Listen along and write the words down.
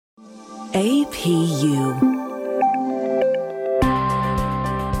APU.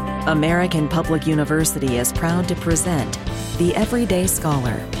 American Public University is proud to present The Everyday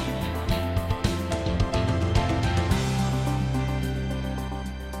Scholar.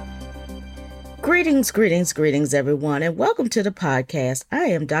 Greetings, everyone, and welcome to the podcast. I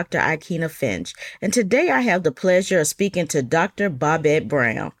am Dr. Ikena Finch, and today I have the pleasure of speaking to Dr. Bobette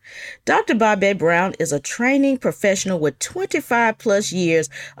Brown. Dr. Bobette Brown is a training professional with 25 plus years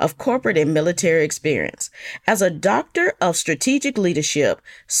of corporate and military experience. As a doctor of strategic leadership,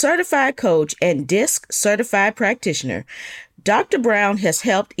 certified coach, and DISC certified practitioner, Dr. Brown has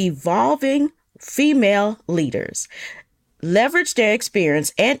helped evolving female leaders leverage their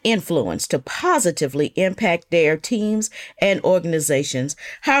experience and influence to positively impact their teams and organizations.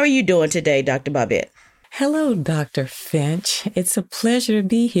 How are you doing today, Dr. Bobette? Hello, Dr. Finch. It's a pleasure to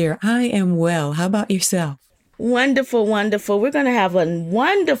be here. I am well. How about yourself? Wonderful. We're going to have a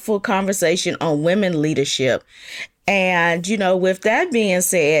wonderful conversation on women leadership. And, with that being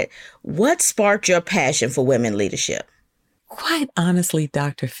said, what sparked your passion for women leadership? Quite honestly,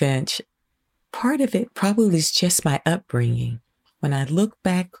 Dr. Finch, part of it probably is just my upbringing. When I look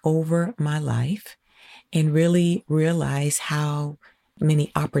back over my life and really realize how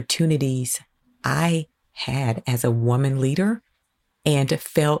many opportunities I had as a woman leader and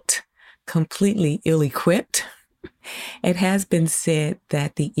felt completely ill-equipped, it has been said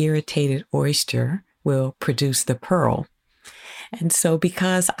that the irritated oyster will produce the pearl. And so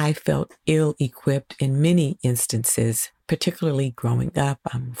because I felt ill-equipped in many instances, particularly growing up,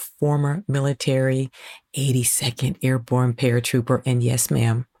 I'm a former military 82nd Airborne paratrooper. And yes,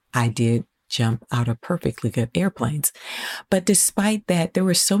 ma'am, I did jump out of perfectly good airplanes. But despite that, there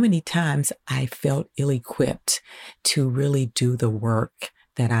were so many times I felt ill-equipped to really do the work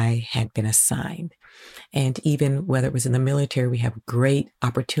that I had been assigned. And even whether it was in the military, we have great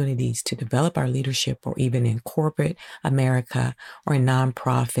opportunities to develop our leadership, or even in corporate America or in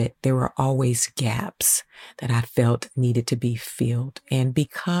nonprofit, there were always gaps that I felt needed to be filled. And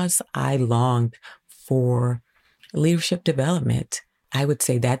because I longed for leadership development, I would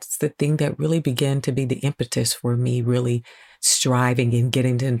say that's the thing that really began to be the impetus for me really striving and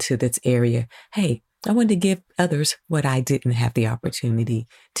getting into this area. Hey, I wanted to give others what I didn't have the opportunity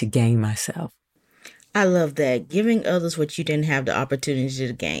to gain myself. I love that. Giving others what you didn't have the opportunity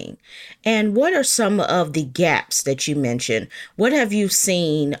to gain. And what are some of the gaps that you mentioned? What have you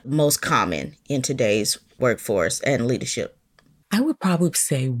seen most common in today's workforce and leadership? I would probably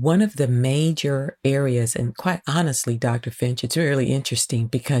say one of the major areas, and quite honestly, Dr. Finch, it's really interesting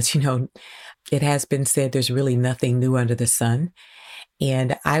because, it has been said there's really nothing new under the sun.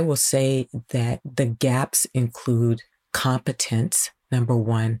 And I will say that the gaps include competence, number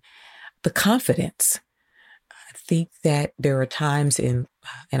one, the confidence. I think that there are times in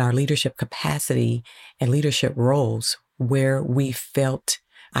our leadership capacity and leadership roles where we felt,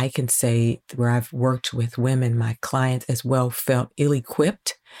 I can say where I've worked with women, my clients as well, felt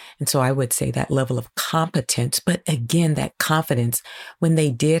ill-equipped. And so I would say that level of competence, but again, that confidence when they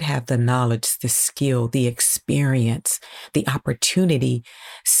did have the knowledge, the skill, the experience, the opportunity,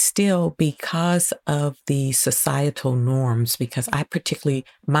 still because of the societal norms, because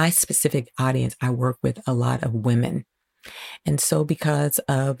my specific audience, I work with a lot of women. And so because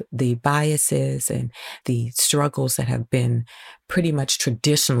of the biases and the struggles that have been pretty much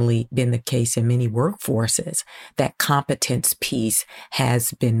traditionally been the case in many workforces, that competence piece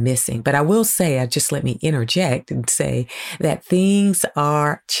has been missing. But I will say, just let me interject and say that things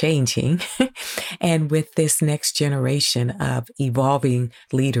are changing. And with this next generation of evolving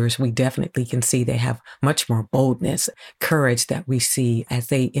leaders, we definitely can see they have much more boldness, courage that we see as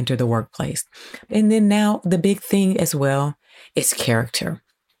they enter the workplace. And then now the big thing as well is character.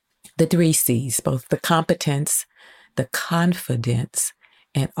 The 3 C's, both the competence, the confidence,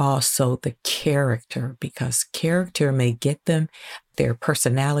 and also the character, because character may get them, their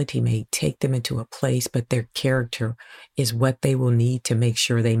personality may take them into a place, but their character is what they will need to make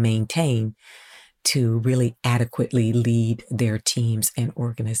sure they maintain to really adequately lead their teams and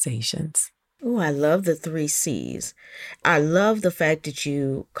organizations. Oh, I love the 3 C's. I love the fact that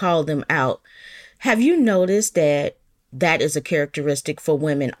you call them out. Have you noticed that is a characteristic for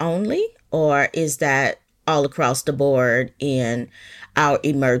women only, or is that all across the board in our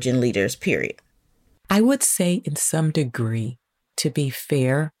emerging leaders, period? I would say in some degree, to be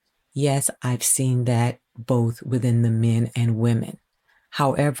fair, yes, I've seen that both within the men and women.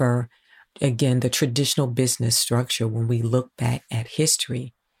 However, again, the traditional business structure, when we look back at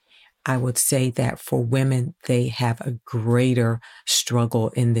history, I would say that for women, they have a greater struggle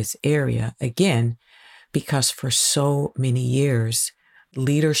in this area. Again, because for so many years,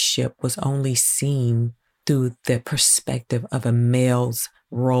 leadership was only seen through the perspective of a male's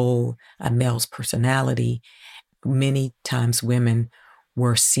role, a male's personality. Many times women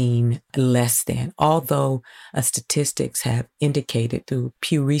were seen less than, although statistics have indicated through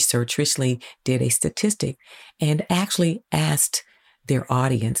Pew Research recently did a statistic and actually asked their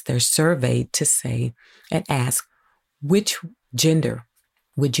audience, their survey to say and ask, which gender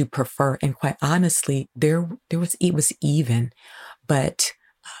would you prefer? And quite honestly, it was even, but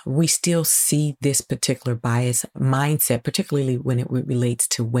we still see this particular bias mindset, particularly when it relates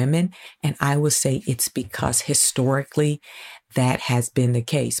to women. And I would say it's because historically that has been the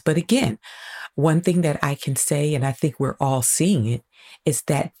case. But again, one thing that I can say, and I think we're all seeing it, is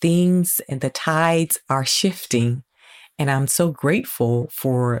that things and the tides are shifting. And I'm so grateful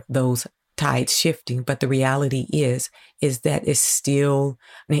for those tides shifting. But the reality is that it's still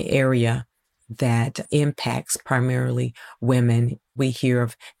an area that impacts primarily women. We hear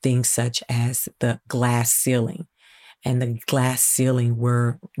of things such as the glass ceiling. And the glass ceiling,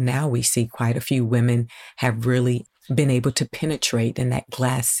 where now we see quite a few women have really been able to penetrate. And that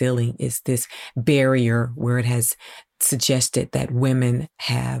glass ceiling is this barrier where it has suggested that women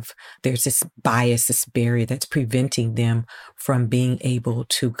there's this bias, this barrier that's preventing them from being able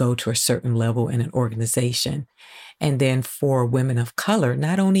to go to a certain level in an organization. And then for women of color,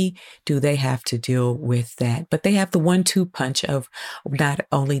 not only do they have to deal with that, but they have the 1-2 punch of not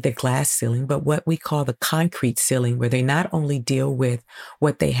only the glass ceiling, but what we call the concrete ceiling, where they not only deal with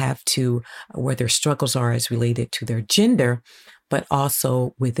what they have to, where their struggles are as related to their gender, but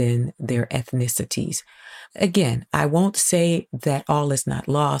also within their ethnicities. Again, I won't say that all is not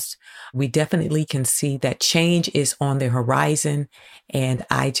lost. We definitely can see that change is on the horizon, and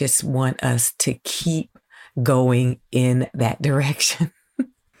I just want us to keep going in that direction.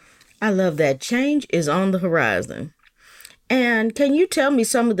 I love that. Change is on the horizon. And can you tell me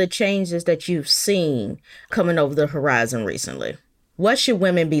some of the changes that you've seen coming over the horizon recently? What should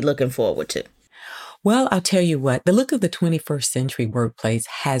women be looking forward to? Well, I'll tell you what, the look of the 21st century workplace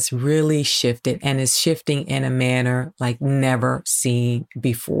has really shifted and is shifting in a manner like never seen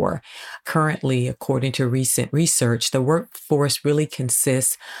before. Currently, according to recent research, the workforce really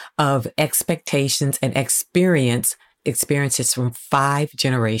consists of expectations and experiences from 5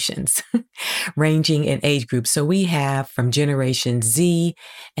 generations, ranging in age groups. So we have from Generation Z,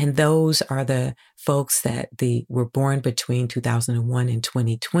 and those are the folks that were born between 2001 and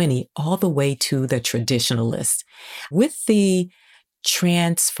 2020, all the way to the traditionalists. With the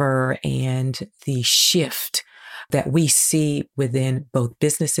transfer and the shift that we see within both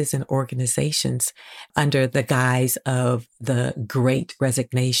businesses and organizations under the guise of the Great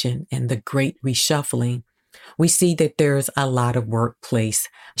Resignation and the Great Reshuffling, we see that there's a lot of workplace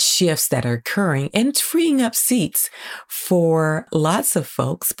shifts that are occurring, and it's freeing up seats for lots of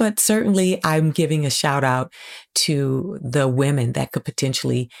folks. But certainly I'm giving a shout out to the women that could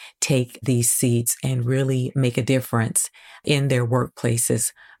potentially take these seats and really make a difference in their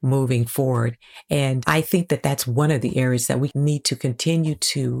workplaces moving forward. And I think that that's one of the areas that we need to continue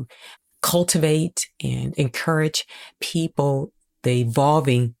to cultivate and encourage people, the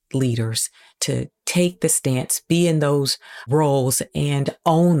evolving leaders, to take the stance, be in those roles and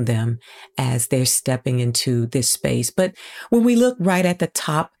own them as they're stepping into this space. But when we look right at the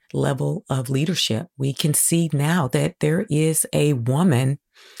top level of leadership, we can see now that there is a woman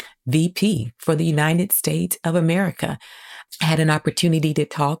VP for the United States of America. I had an opportunity to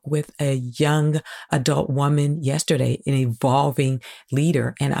talk with a young adult woman yesterday, an evolving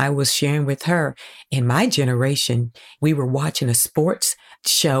leader, and I was sharing with her, in my generation, we were watching a sports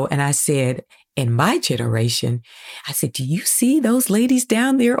show, and I said, in my generation, I said, do you see those ladies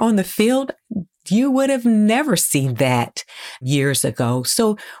down there on the field? You would have never seen that years ago.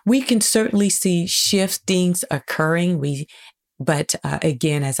 So we can certainly see shiftings occurring. But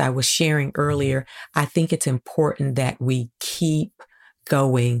again, as I was sharing earlier, I think it's important that we keep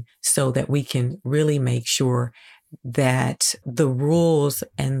going so that we can really make sure that the rules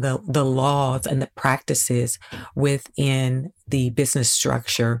and the laws and the practices within the business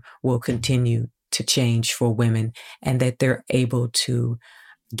structure will continue to change for women, and that they're able to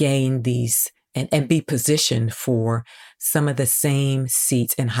gain these and be positioned for some of the same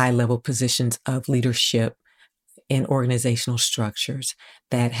seats and high-level positions of leadership in organizational structures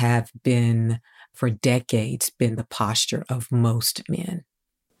that have been, for decades, been the posture of most men.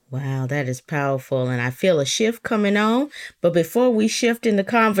 Wow, that is powerful. And I feel a shift coming on. But before we shift in the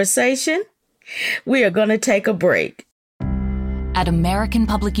conversation, we are going to take a break. At American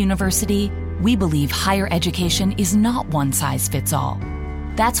Public University, we believe higher education is not one size fits all.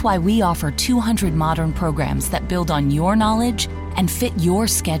 That's why we offer 200 modern programs that build on your knowledge and fit your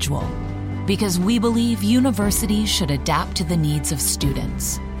schedule. Because we believe universities should adapt to the needs of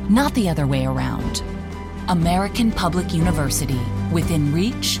students, not the other way around. American Public University, within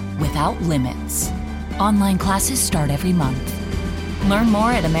reach, without limits. Online classes start every month. Learn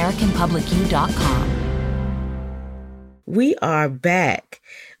more at americanpublicu.com. We are back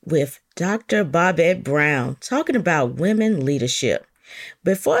with Dr. Bobette Brown talking about women leadership.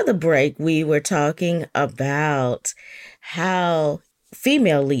 Before the break, we were talking about how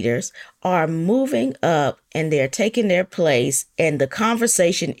female leaders are moving up and they're taking their place and the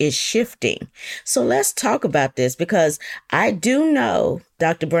conversation is shifting. So let's talk about this, because I do know,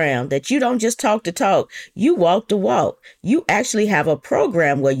 Dr. Brown, that you don't just talk the talk, you walk the walk. You actually have a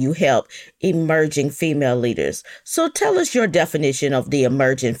program where you help emerging female leaders. So tell us your definition of the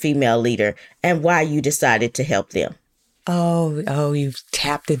emerging female leader and why you decided to help them. Oh, you've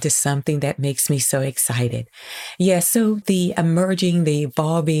tapped into something that makes me so excited. Yeah, so the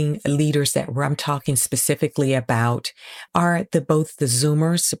evolving leaders that I'm talking specifically about are both the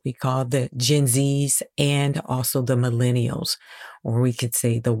Zoomers, we call the Gen Zs, and also the Millennials, or we could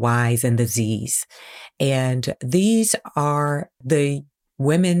say the Ys and the Zs. And these are the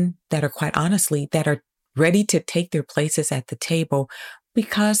women that are, quite honestly, that are ready to take their places at the table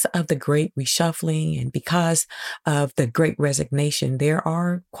because of the great reshuffling and because of the great resignation. There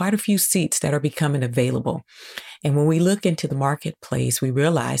are quite a few seats that are becoming available. And when we look into the marketplace, we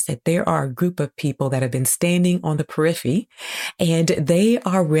realize that there are a group of people that have been standing on the periphery, and they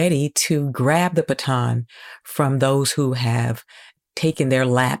are ready to grab the baton from those who have taken their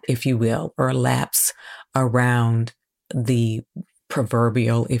lap, if you will, or laps around the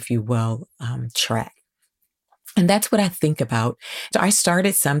proverbial, if you will, track. And that's what I think about. So I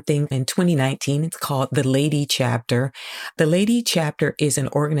started something in 2019. It's called the Lady Chapter. The Lady Chapter is an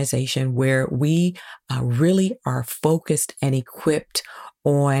organization where we really are focused and equipped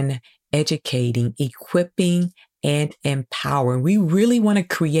on educating, equipping, and empowering. We really want to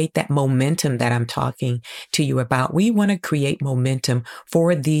create that momentum that I'm talking to you about. We want to create momentum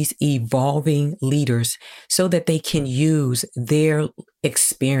for these evolving leaders so that they can use their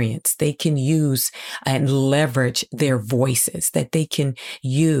experience, they can use and leverage their voices, that they can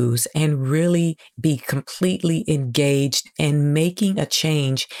use and really be completely engaged in making a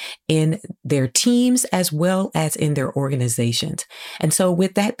change in their teams as well as in their organizations. And so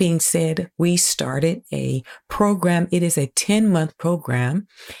with that being said, we started a program. It is a 10-month program.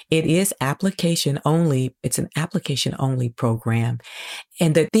 It is application only. It's an application only program.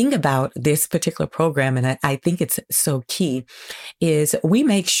 And the thing about this particular program, and I think it's so key, is we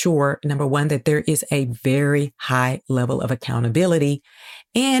make sure, number one, that there is a very high level of accountability.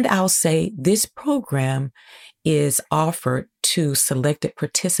 And I'll say this program is offered to selected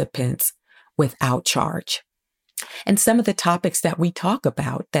participants without charge. And some of the topics that we talk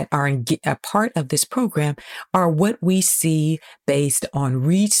about that are a part of this program are what we see based on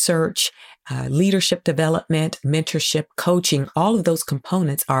research, leadership development, mentorship, coaching. All of those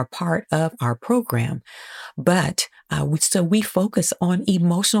components are part of our program. But so we focus on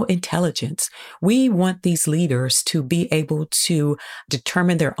emotional intelligence. We want these leaders to be able to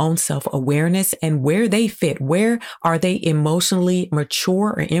determine their own self-awareness and where they fit. Where are they emotionally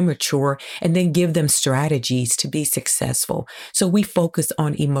mature or immature? And then give them strategies to be successful. So we focus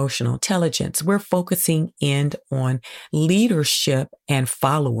on emotional intelligence. We're focusing in on leadership and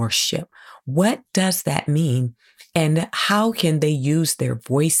followership. What does that mean? And how can they use their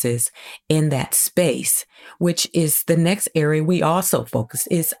voices in that space, which is the next area we also focus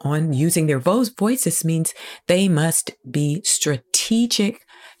is on using their voices means they must be strategic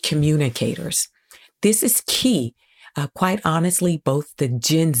communicators. This is key. Quite honestly, both the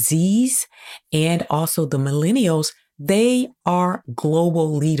Gen Zs and also the millennials, they are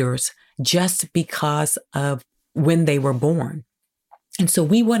global leaders just because of when they were born. And so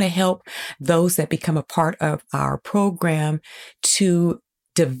we want to help those that become a part of our program to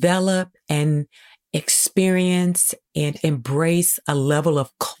develop and experience and embrace a level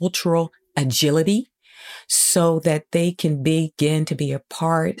of cultural agility so that they can begin to be a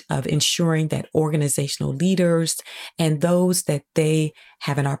part of ensuring that organizational leaders and those that they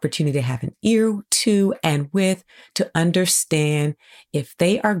have an opportunity to have an ear to and with to understand if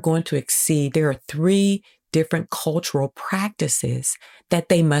they are going to exceed. There are 3 different cultural practices that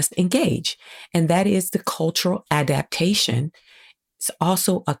they must engage. And that is the cultural adaptation. It's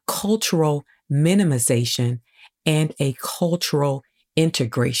also a cultural minimization and a cultural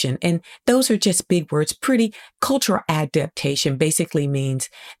integration. And those are just big words. Cultural adaptation basically means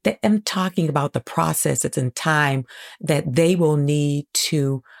that I'm talking about the processes and time that they will need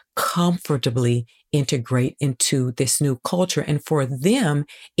to comfortably integrate into this new culture. And for them,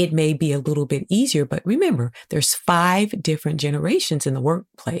 it may be a little bit easier. But remember, there's 5 different generations in the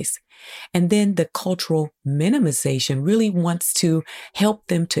workplace. And then the cultural minimization really wants to help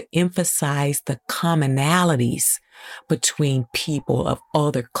them to emphasize the commonalities between people of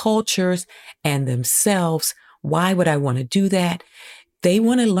other cultures and themselves. Why would I want to do that? They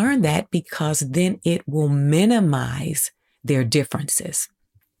want to learn that because then it will minimize their differences.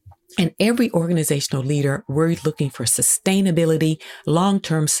 And every organizational leader, we're looking for sustainability,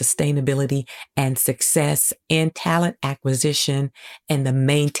 long-term sustainability and success in talent acquisition, and the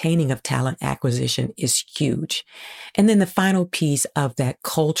maintaining of talent acquisition is huge. And then the final piece of that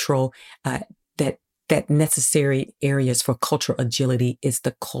cultural, that necessary areas for cultural agility is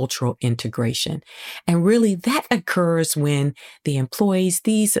the cultural integration. And really that occurs when the employees,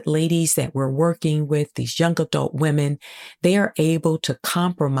 these ladies that we're working with, these young adult women, they are able to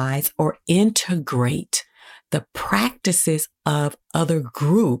compromise or integrate the practices of other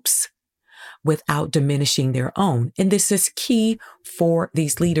groups without diminishing their own. And this is key for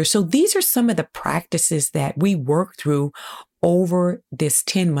these leaders. So these are some of the practices that we work through over this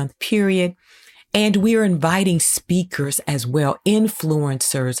 10-month period. And we are inviting speakers as well,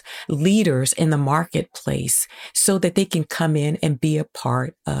 influencers, leaders in the marketplace, so that they can come in and be a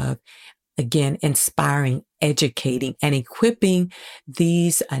part of, again, inspiring, educating, and equipping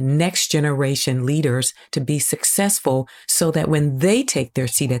these next generation leaders to be successful so that when they take their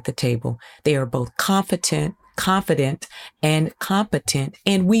seat at the table, they are both confident and competent.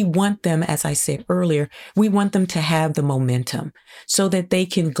 And we want them, as I said earlier, we want them to have the momentum so that they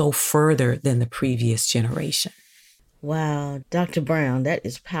can go further than the previous generation. Wow, Dr. Brown, that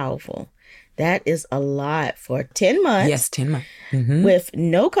is powerful. That is a lot for 10 months. Yes, 10 months. With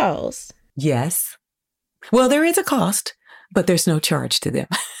no cost. Yes. Well, there is a cost, but there's no charge to them.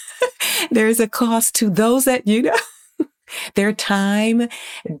 There is a cost to those that, their time,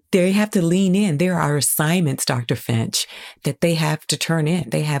 they have to lean in. There are assignments, Dr. Finch, that they have to turn in.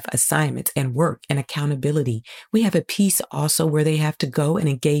 They have assignments and work and accountability. We have a piece also where they have to go and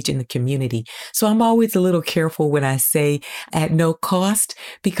engage in the community. So I'm always a little careful when I say at no cost,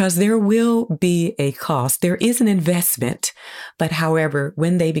 because there will be a cost. There is an investment. But however,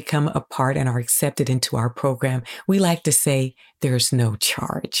 when they become a part and are accepted into our program, we like to say there's no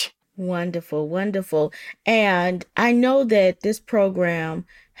charge. Wonderful, wonderful. And I know that this program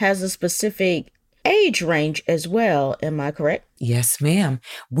has a specific age range as well. Am I correct? Yes, ma'am.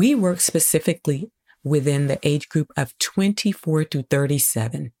 We work specifically within the age group of 24 to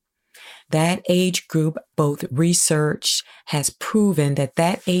 37. That age group, both research has proven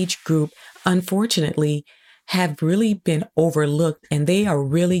that age group, unfortunately, have really been overlooked, and they are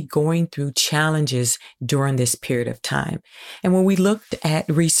really going through challenges during this period of time. And when we looked at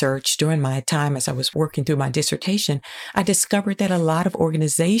research during my time as I was working through my dissertation, I discovered that a lot of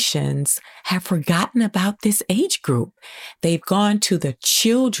organizations have forgotten about this age group. They've gone to the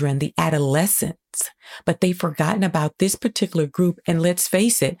children, the adolescents, but they've forgotten about this particular group. And let's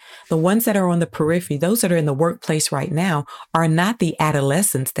face it, the ones that are on the periphery, those that are in the workplace right now, are not the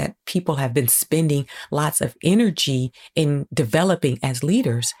adolescents that people have been spending lots of energy in developing as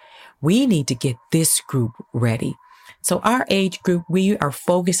leaders. We need to get this group ready. So our age group, we are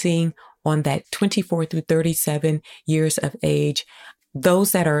focusing on that 24 through 37 years of age.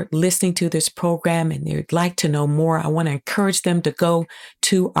 Those that are listening to this program and they'd like to know more, I want to encourage them to go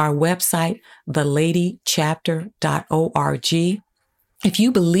to our website, theladychapter.org. If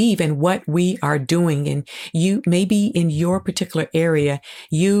you believe in what we are doing, and you maybe in your particular area,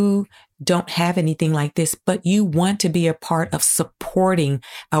 you don't have anything like this, but you want to be a part of supporting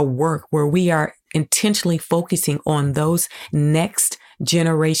a work where we are intentionally focusing on those next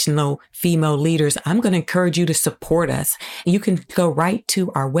generational female leaders, I'm going to encourage you to support us. You can go right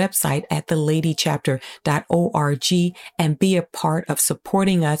to our website at theladychapter.org and be a part of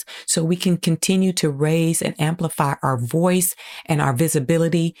supporting us so we can continue to raise and amplify our voice and our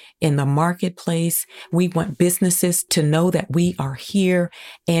visibility in the marketplace. We want businesses to know that we are here,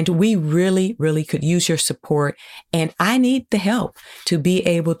 and we really, really could use your support. And I need the help to be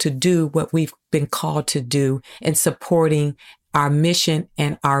able to do what we've been called to do in supporting our mission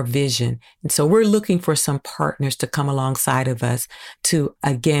and our vision. And so we're looking for some partners to come alongside of us to,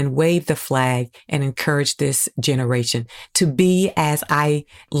 again, wave the flag and encourage this generation to be, as I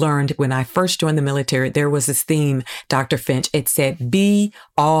learned when I first joined the military, there was this theme, Dr. Finch. It said, be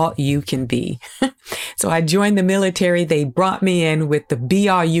all you can be. So I joined the military. They brought me in with the be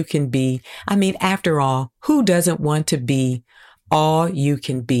all you can be. I mean, after all, who doesn't want to be all you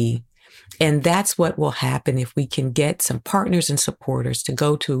can be? And that's what will happen if we can get some partners and supporters to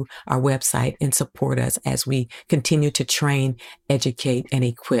go to our website and support us as we continue to train, educate, and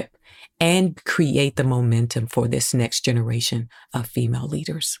equip and create the momentum for this next generation of female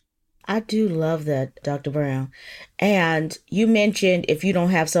leaders. I do love that, Dr. Brown. And you mentioned if you don't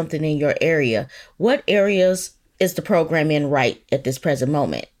have something in your area, what areas is the program in right at this present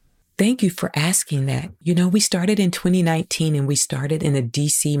moment? Thank you for asking that. You know, we started in 2019 and we started in the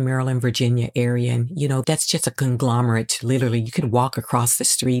DC, Maryland, Virginia area. And, you know, that's just a conglomerate. Literally, you could walk across the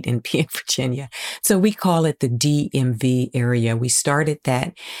street and be in Virginia. So we call it the DMV area. We started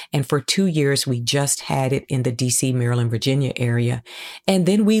that. And for 2 years, we just had it in the DC, Maryland, Virginia area. And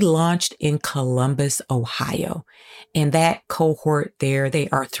then we launched in Columbus, Ohio. And that cohort there, they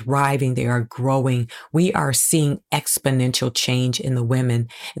are thriving. They are growing. We are seeing exponential change in the women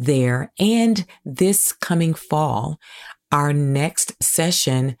there. And this coming fall, our next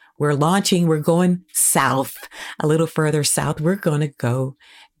session, we're going south, a little further south. We're going to go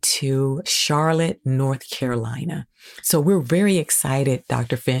to Charlotte, North Carolina. So we're very excited,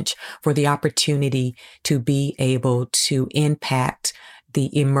 Dr. Finch, for the opportunity to be able to impact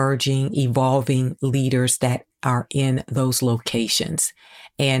the emerging, evolving leaders that are in those locations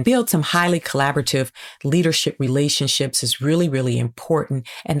and build some highly collaborative leadership relationships is really, really important.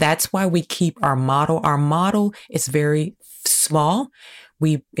 And that's why we keep our model. Our model is very small.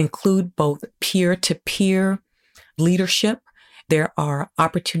 We include both peer-to-peer leadership. There are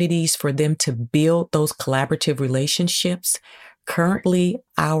opportunities for them to build those collaborative relationships. Currently,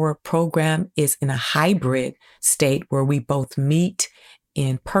 our program is in a hybrid state where we both meet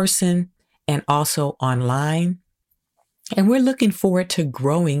in person and also online. And we're looking forward to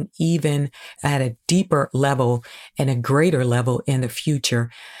growing even at a deeper level and a greater level in the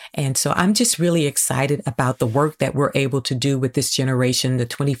future. And so I'm just really excited about the work that we're able to do with this generation, the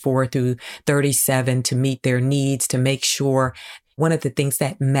 24 through 37, to meet their needs, to make sure. One of the things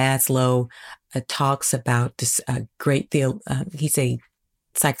that Maslow talks about, this great deal, he's a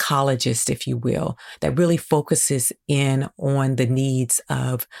psychologist, if you will, that really focuses in on the needs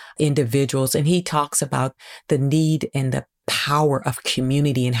of individuals. And he talks about the need and the power of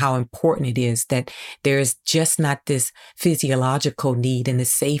community and how important it is that there's just not this physiological need and the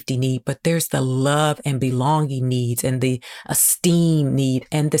safety need, but there's the love and belonging needs and the esteem need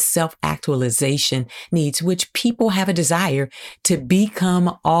and the self-actualization needs, which people have a desire to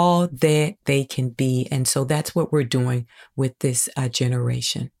become all that they can be. And so that's what we're doing with this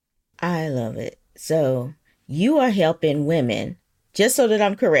generation. I love it. So you are helping women, just so that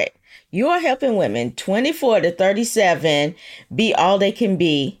I'm correct, you are helping women 24 to 37 be all they can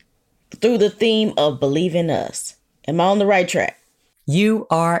be through the theme of Believe in Us. Am I on the right track? You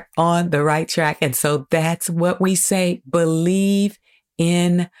are on the right track. And so that's what we say, believe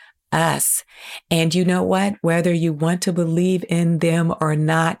in us. And you know what? Whether you want to believe in them or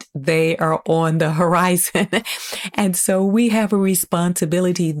not, they are on the horizon. And so we have a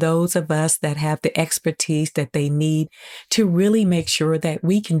responsibility, those of us that have the expertise that they need, to really make sure that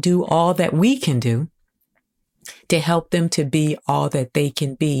we can do all that we can do to help them to be all that they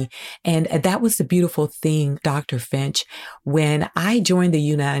can be. And that was the beautiful thing, Dr. Finch, when I joined the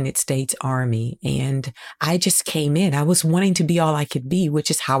United States Army and I just came in. I was wanting to be all I could be,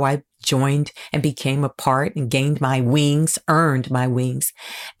 which is how I joined and became a part and gained my wings, earned my wings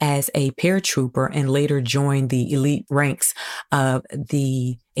as a paratrooper, and later joined the elite ranks of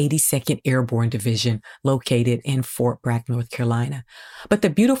the 82nd Airborne Division located in Fort Bragg, North Carolina. But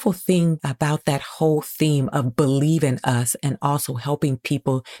the beautiful thing about that whole theme of believe in us and also helping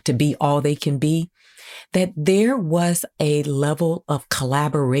people to be all they can be, that there was a level of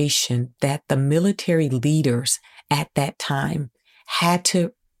collaboration that the military leaders at that time had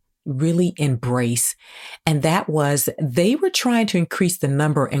to really embrace. And that was, they were trying to increase the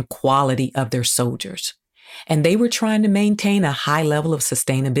number and quality of their soldiers. And they were trying to maintain a high level of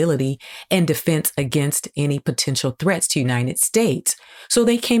sustainability and defense against any potential threats to the United States. So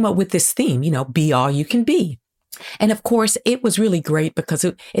they came up with this theme, be all you can be. And of course, it was really great because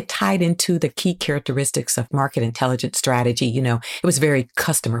it tied into the key characteristics of market intelligence strategy. It was very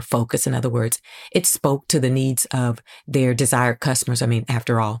customer focused. In other words, it spoke to the needs of their desired customers. I mean,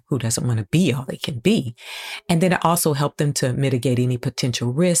 after all, who doesn't want to be all they can be? And then it also helped them to mitigate any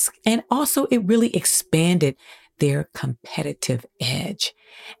potential risk. And also it really expanded their competitive edge.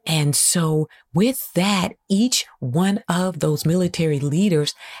 And so with that, each one of those military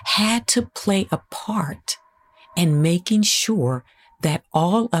leaders had to play a part in making sure that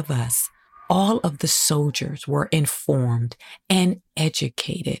all of us, all of the soldiers were informed and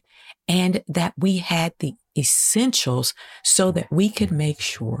educated, and that we had the essentials so that we could make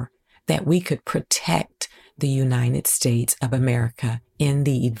sure that we could protect the United States of America in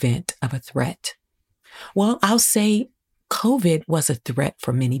the event of a threat. Well, I'll say COVID was a threat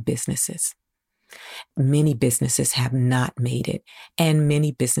for many businesses. Many businesses have not made it, and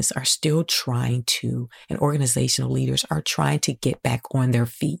many businesses are still trying to, and organizational leaders are trying to get back on their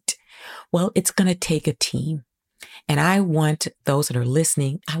feet. Well, it's going to take a team. And I want those that are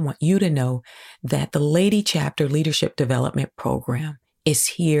listening, I want you to know that the Lady Chapter Leadership Development Program is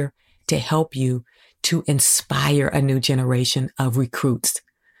here to help you to inspire a new generation of recruits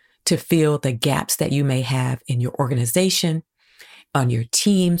to fill the gaps that you may have in your organization, on your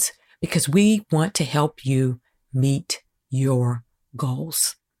teams, because we want to help you meet your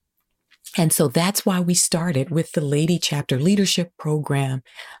goals. And so that's why we started with the Lady Chapter Leadership Program.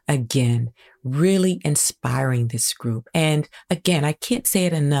 Again, really inspiring this group. And again, I can't say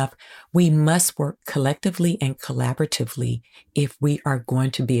it enough. We must work collectively and collaboratively if we are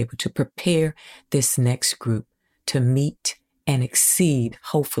going to be able to prepare this next group to meet and exceed,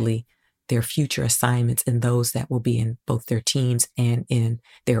 hopefully, their future assignments and those that will be in both their teams and in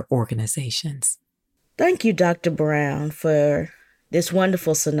their organizations. Thank you, Dr. Brown, for this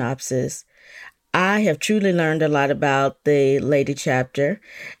wonderful synopsis. I have truly learned a lot about the Lady Chapter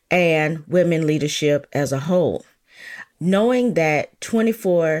and women leadership as a whole. Knowing that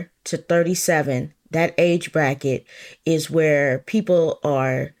 24 to 37, that age bracket is where people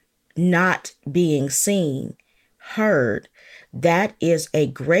are not being seen, heard, that is a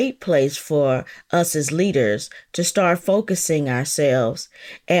great place for us as leaders to start focusing ourselves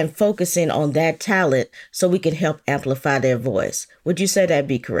and focusing on that talent so we can help amplify their voice. Would you say that'd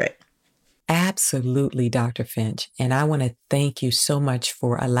be correct? Absolutely, Dr. Finch. And I want to thank you so much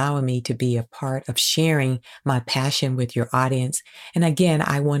for allowing me to be a part of sharing my passion with your audience. And again,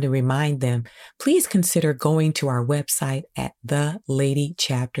 I want to remind them, please consider going to our website at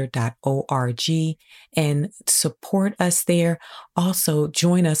theladychapter.org and support us there. Also,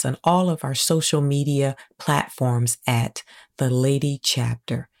 join us on all of our social media platforms at The Lady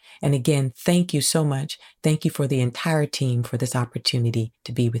Chapter. And again, thank you so much. Thank you for the entire team for this opportunity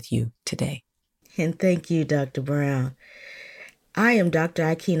to be with you today. And thank you, Dr. Brown. I am Dr.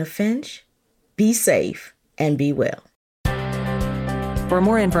 Ikena Finch. Be safe and be well. For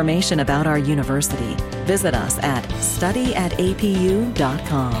more information about our university, visit us at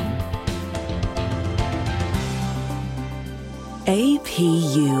studyatapu.com.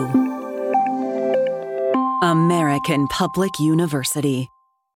 APU, American Public University.